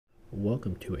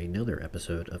Welcome to another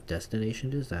episode of Destination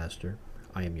Disaster.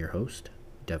 I am your host,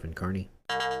 Devin Carney.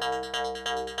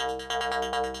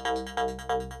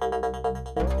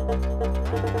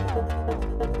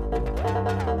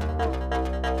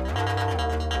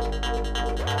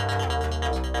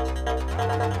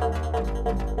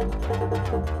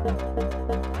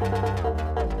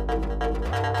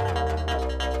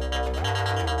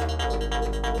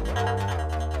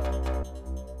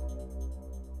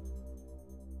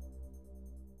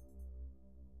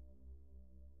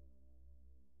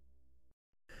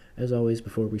 As always,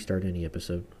 before we start any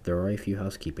episode, there are a few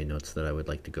housekeeping notes that I would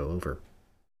like to go over.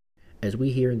 As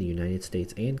we here in the United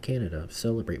States and Canada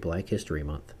celebrate Black History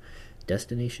Month,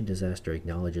 Destination Disaster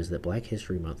acknowledges that Black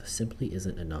History Month simply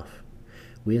isn't enough.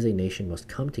 We as a nation must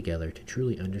come together to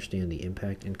truly understand the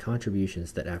impact and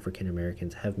contributions that African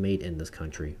Americans have made in this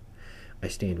country. I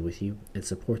stand with you and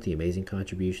support the amazing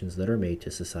contributions that are made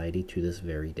to society to this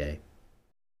very day.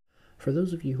 For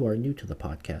those of you who are new to the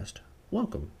podcast,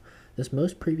 welcome. This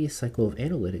most previous cycle of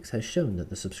analytics has shown that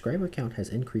the subscriber count has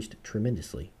increased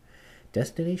tremendously.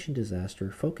 Destination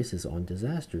Disaster focuses on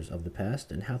disasters of the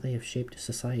past and how they have shaped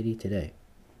society today.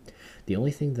 The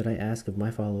only thing that I ask of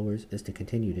my followers is to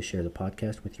continue to share the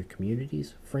podcast with your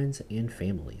communities, friends, and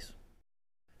families.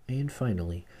 And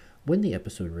finally, when the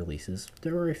episode releases,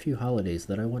 there are a few holidays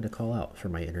that I want to call out for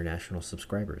my international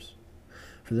subscribers.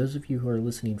 For those of you who are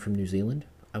listening from New Zealand,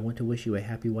 I want to wish you a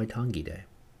happy Waitangi Day.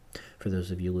 For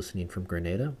those of you listening from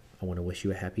Grenada, I want to wish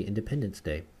you a happy Independence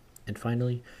Day. And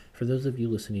finally, for those of you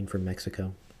listening from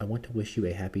Mexico, I want to wish you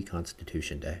a happy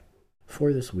Constitution Day.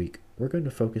 For this week, we're going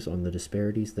to focus on the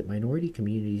disparities that minority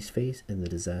communities face in the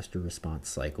disaster response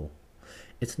cycle.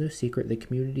 It's no secret that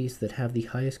communities that have the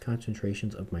highest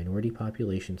concentrations of minority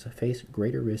populations face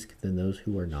greater risk than those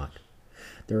who are not.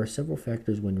 There are several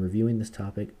factors when reviewing this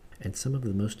topic, and some of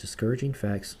the most discouraging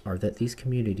facts are that these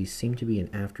communities seem to be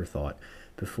an afterthought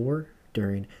before,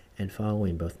 during, and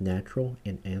following both natural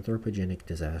and anthropogenic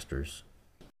disasters.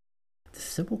 The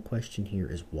simple question here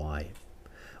is why?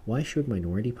 Why should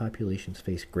minority populations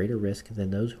face greater risk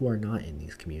than those who are not in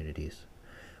these communities?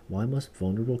 Why must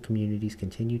vulnerable communities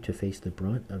continue to face the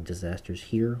brunt of disasters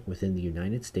here within the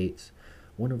United States,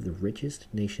 one of the richest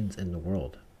nations in the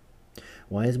world?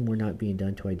 Why is more not being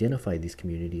done to identify these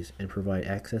communities and provide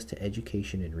access to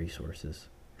education and resources?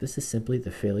 This is simply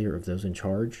the failure of those in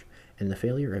charge and the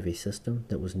failure of a system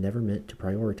that was never meant to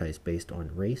prioritize based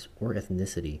on race or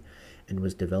ethnicity and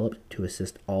was developed to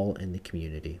assist all in the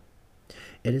community.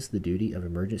 It is the duty of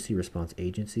emergency response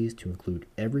agencies to include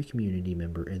every community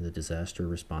member in the disaster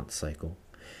response cycle.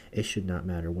 It should not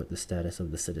matter what the status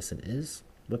of the citizen is,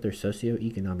 what their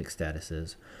socioeconomic status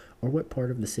is, or what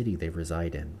part of the city they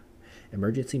reside in.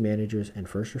 Emergency managers and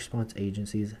first response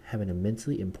agencies have an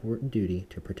immensely important duty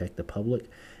to protect the public,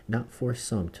 not force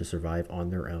some to survive on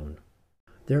their own.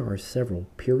 There are several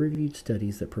peer-reviewed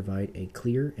studies that provide a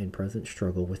clear and present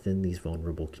struggle within these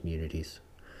vulnerable communities.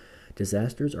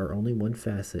 Disasters are only one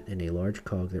facet in a large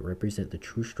cog that represent the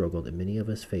true struggle that many of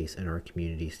us face in our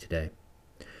communities today.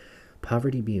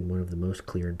 Poverty being one of the most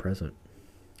clear and present.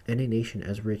 In a nation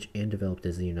as rich and developed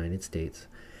as the United States,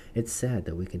 it's sad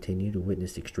that we continue to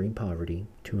witness extreme poverty,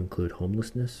 to include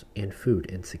homelessness and food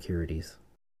insecurities.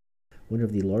 One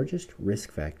of the largest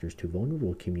risk factors to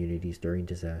vulnerable communities during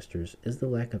disasters is the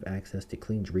lack of access to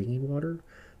clean drinking water,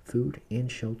 food,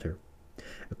 and shelter.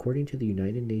 According to the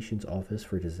United Nations Office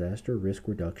for Disaster Risk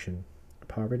Reduction,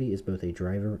 poverty is both a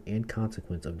driver and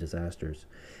consequence of disasters,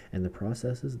 and the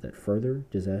processes that further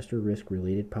disaster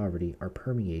risk-related poverty are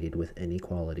permeated with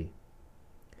inequality.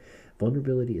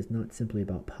 Vulnerability is not simply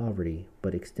about poverty,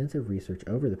 but extensive research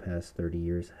over the past 30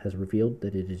 years has revealed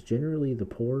that it is generally the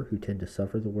poor who tend to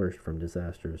suffer the worst from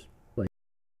disasters.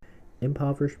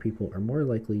 Impoverished people are more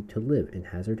likely to live in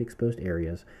hazard-exposed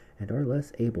areas and are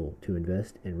less able to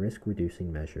invest in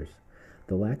risk-reducing measures.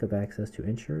 The lack of access to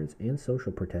insurance and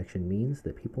social protection means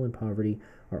that people in poverty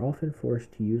are often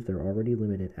forced to use their already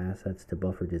limited assets to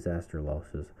buffer disaster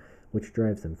losses, which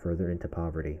drives them further into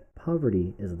poverty.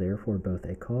 Poverty is therefore both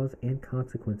a cause and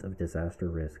consequence of disaster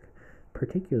risk,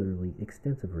 particularly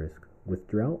extensive risk, with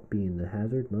drought being the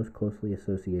hazard most closely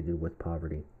associated with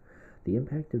poverty. The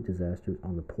impact of disasters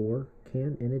on the poor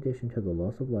can, in addition to the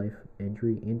loss of life,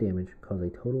 injury, and damage, cause a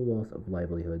total loss of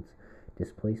livelihoods,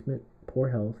 displacement, poor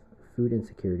health, food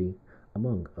insecurity,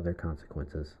 among other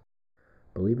consequences.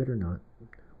 Believe it or not,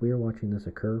 we are watching this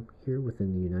occur here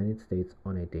within the United States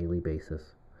on a daily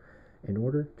basis. In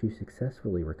order to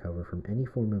successfully recover from any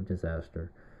form of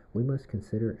disaster, we must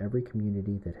consider every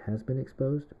community that has been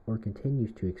exposed or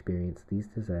continues to experience these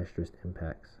disastrous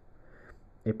impacts.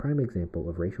 A prime example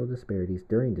of racial disparities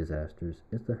during disasters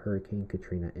is the Hurricane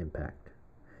Katrina impact.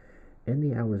 In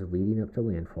the hours leading up to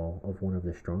landfall of one of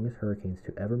the strongest hurricanes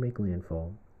to ever make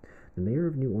landfall, the mayor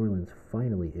of New Orleans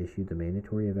finally issued the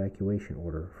mandatory evacuation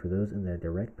order for those in the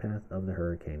direct path of the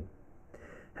hurricane.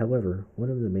 However,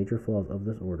 one of the major flaws of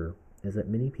this order is that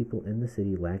many people in the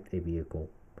city lacked a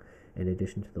vehicle. In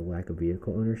addition to the lack of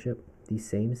vehicle ownership, these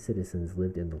same citizens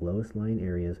lived in the lowest lying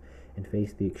areas and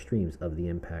faced the extremes of the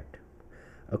impact.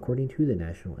 According to the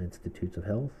National Institutes of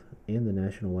Health and the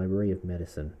National Library of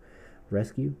Medicine,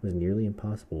 rescue was nearly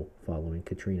impossible following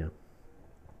Katrina.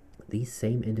 These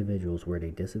same individuals were at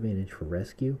a disadvantage for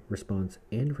rescue, response,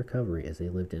 and recovery as they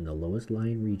lived in the lowest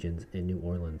lying regions in New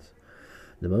Orleans.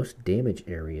 The most damaged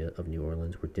area of New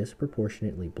Orleans were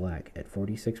disproportionately black at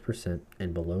 46%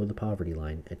 and below the poverty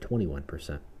line at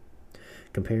 21%,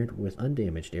 compared with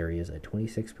undamaged areas at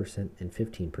 26% and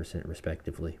 15%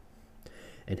 respectively.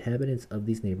 Inhabitants of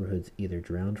these neighborhoods either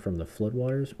drowned from the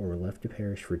floodwaters or were left to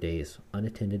perish for days,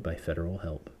 unattended by federal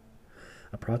help.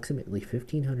 Approximately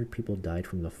 1,500 people died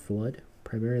from the flood,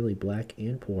 primarily black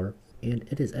and poor, and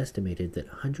it is estimated that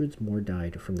hundreds more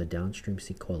died from the downstream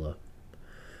sequelae.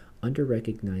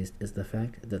 Under-recognized is the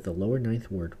fact that the lower Ninth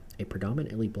Ward, a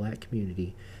predominantly black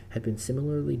community, had been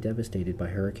similarly devastated by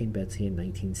Hurricane Betsy in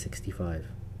 1965,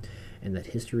 and that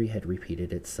history had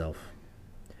repeated itself.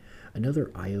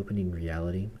 Another eye-opening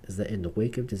reality is that in the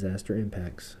wake of disaster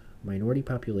impacts, minority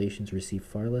populations receive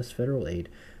far less federal aid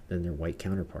than their white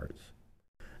counterparts.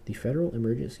 The Federal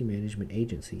Emergency Management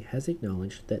Agency has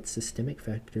acknowledged that systemic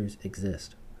factors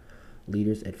exist.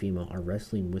 Leaders at FEMA are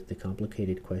wrestling with the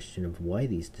complicated question of why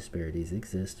these disparities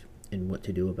exist and what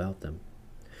to do about them.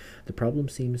 The problem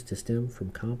seems to stem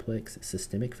from complex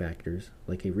systemic factors,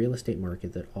 like a real estate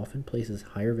market that often places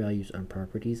higher values on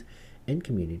properties and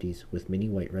communities with many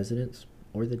white residents,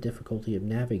 or the difficulty of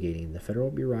navigating the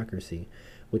federal bureaucracy,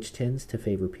 which tends to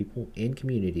favor people and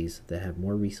communities that have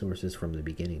more resources from the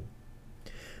beginning.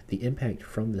 The impact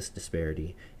from this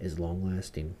disparity is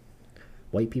long-lasting.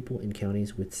 White people in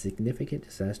counties with significant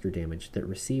disaster damage that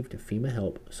received FEMA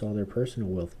help saw their personal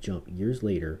wealth jump years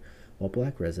later, while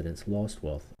black residents lost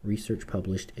wealth, research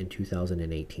published in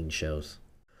 2018 shows.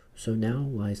 So now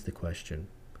lies the question: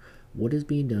 what is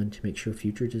being done to make sure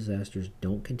future disasters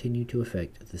don't continue to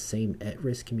affect the same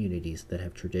at-risk communities that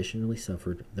have traditionally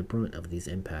suffered the brunt of these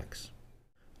impacts?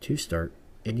 To start,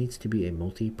 it needs to be a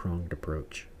multi-pronged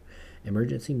approach.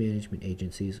 Emergency management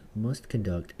agencies must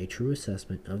conduct a true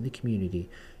assessment of the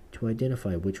community to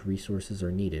identify which resources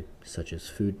are needed, such as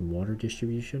food and water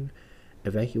distribution,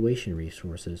 evacuation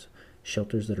resources,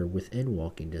 shelters that are within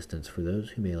walking distance for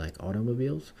those who may lack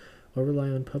automobiles or rely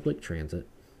on public transit,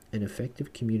 and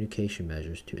effective communication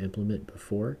measures to implement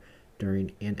before,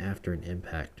 during, and after an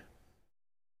impact.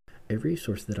 A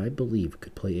resource that I believe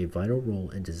could play a vital role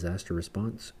in disaster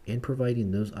response and providing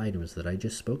those items that I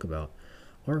just spoke about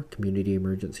are community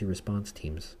emergency response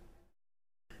teams.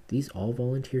 These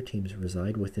all-volunteer teams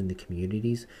reside within the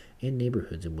communities and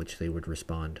neighborhoods in which they would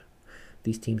respond.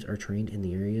 These teams are trained in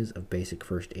the areas of basic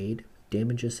first aid,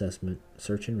 damage assessment,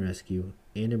 search and rescue,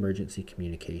 and emergency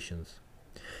communications.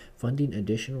 Funding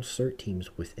additional CERT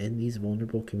teams within these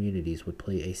vulnerable communities would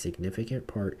play a significant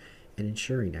part in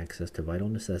ensuring access to vital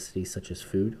necessities such as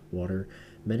food, water,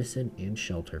 medicine, and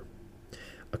shelter.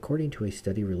 According to a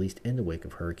study released in the wake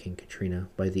of Hurricane Katrina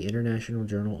by the International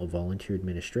Journal of Volunteer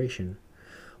Administration,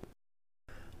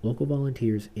 local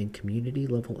volunteers and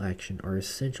community-level action are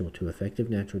essential to effective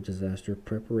natural disaster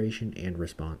preparation and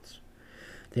response.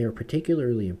 They are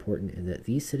particularly important in that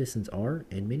these citizens are,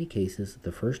 in many cases,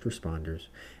 the first responders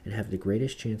and have the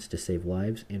greatest chance to save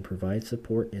lives and provide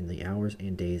support in the hours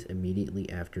and days immediately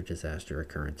after disaster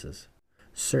occurrences.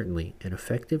 Certainly, an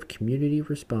effective community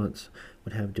response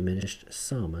would have diminished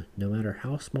some, no matter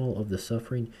how small, of the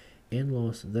suffering and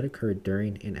loss that occurred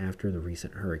during and after the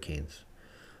recent hurricanes.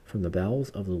 From the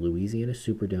bowels of the Louisiana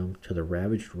Superdome to the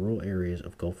ravaged rural areas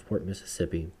of Gulfport,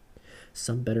 Mississippi,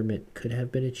 some betterment could have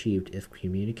been achieved if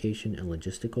communication and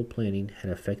logistical planning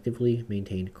had effectively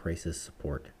maintained crisis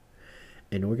support.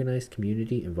 An organized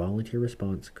community and volunteer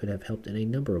response could have helped in a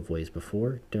number of ways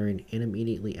before, during, and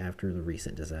immediately after the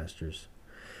recent disasters.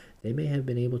 They may have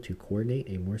been able to coordinate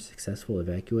a more successful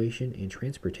evacuation and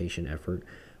transportation effort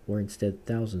where instead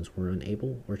thousands were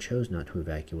unable or chose not to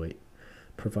evacuate,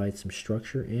 provide some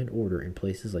structure and order in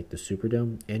places like the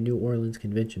Superdome and New Orleans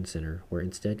Convention Center where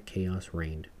instead chaos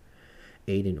reigned,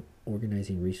 aid in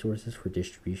organizing resources for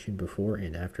distribution before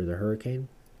and after the hurricane,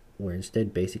 where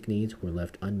instead basic needs were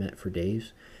left unmet for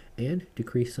days, and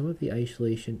decrease some of the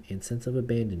isolation and sense of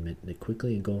abandonment that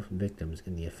quickly engulfed victims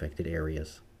in the affected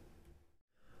areas.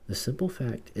 The simple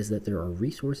fact is that there are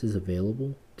resources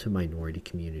available to minority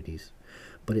communities,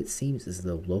 but it seems as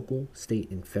though local, state,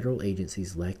 and federal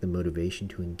agencies lack the motivation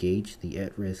to engage the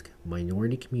at-risk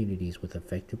minority communities with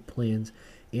effective plans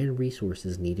and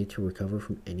resources needed to recover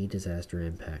from any disaster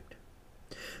impact.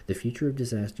 The future of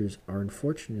disasters are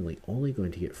unfortunately only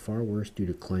going to get far worse due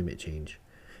to climate change.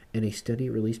 In a study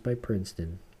released by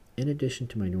Princeton, in addition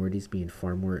to minorities being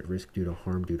far more at risk due to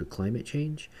harm due to climate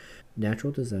change,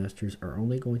 natural disasters are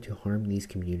only going to harm these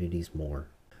communities more.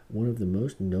 One of the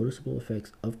most noticeable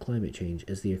effects of climate change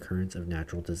is the occurrence of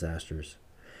natural disasters.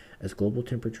 As global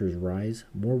temperatures rise,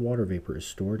 more water vapor is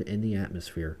stored in the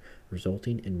atmosphere,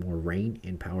 resulting in more rain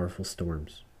and powerful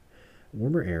storms.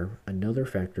 Warmer air, another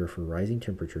factor for rising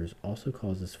temperatures, also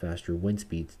causes faster wind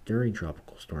speeds during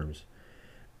tropical storms.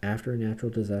 After a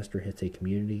natural disaster hits a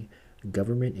community,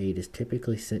 government aid is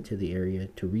typically sent to the area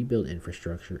to rebuild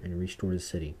infrastructure and restore the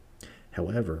city.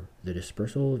 However, the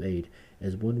dispersal of aid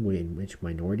is one way in which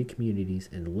minority communities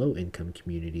and low-income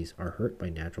communities are hurt by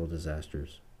natural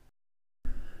disasters.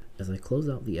 As I close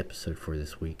out the episode for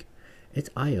this week, it's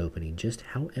eye-opening just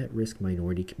how at-risk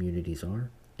minority communities are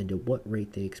and at what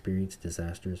rate they experience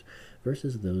disasters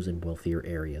versus those in wealthier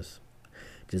areas.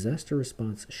 Disaster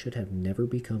response should have never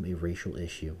become a racial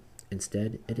issue.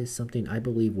 Instead, it is something I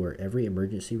believe where every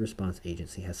emergency response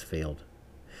agency has failed.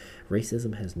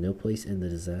 Racism has no place in the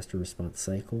disaster response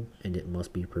cycle, and it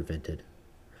must be prevented.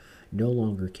 No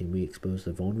longer can we expose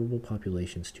the vulnerable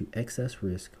populations to excess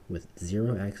risk with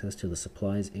zero access to the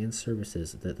supplies and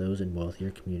services that those in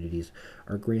wealthier communities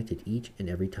are granted each and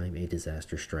every time a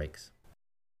disaster strikes.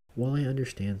 While I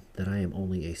understand that I am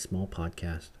only a small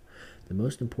podcast, the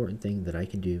most important thing that I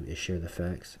can do is share the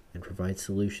facts and provide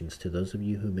solutions to those of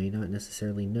you who may not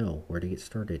necessarily know where to get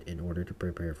started in order to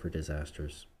prepare for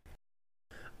disasters.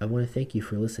 I want to thank you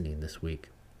for listening this week.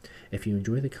 If you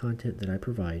enjoy the content that I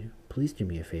provide, please do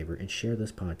me a favor and share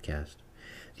this podcast.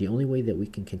 The only way that we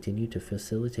can continue to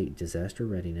facilitate disaster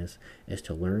readiness is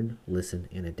to learn, listen,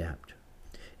 and adapt.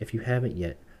 If you haven't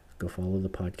yet, go follow the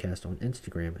podcast on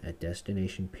Instagram at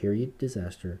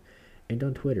destination.disaster and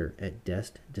on Twitter at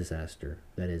DestDisaster.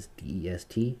 That is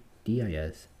DESTDISASTER.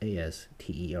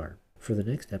 For the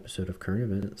next episode of Current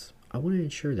Events, I want to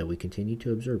ensure that we continue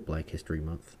to observe Black History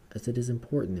Month, as it is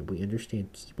important that we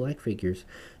understand key Black figures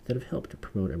that have helped to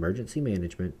promote emergency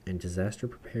management and disaster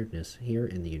preparedness here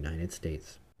in the United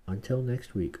States. Until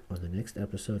next week on the next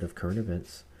episode of Current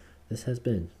Events, this has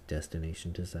been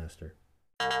Destination Disaster.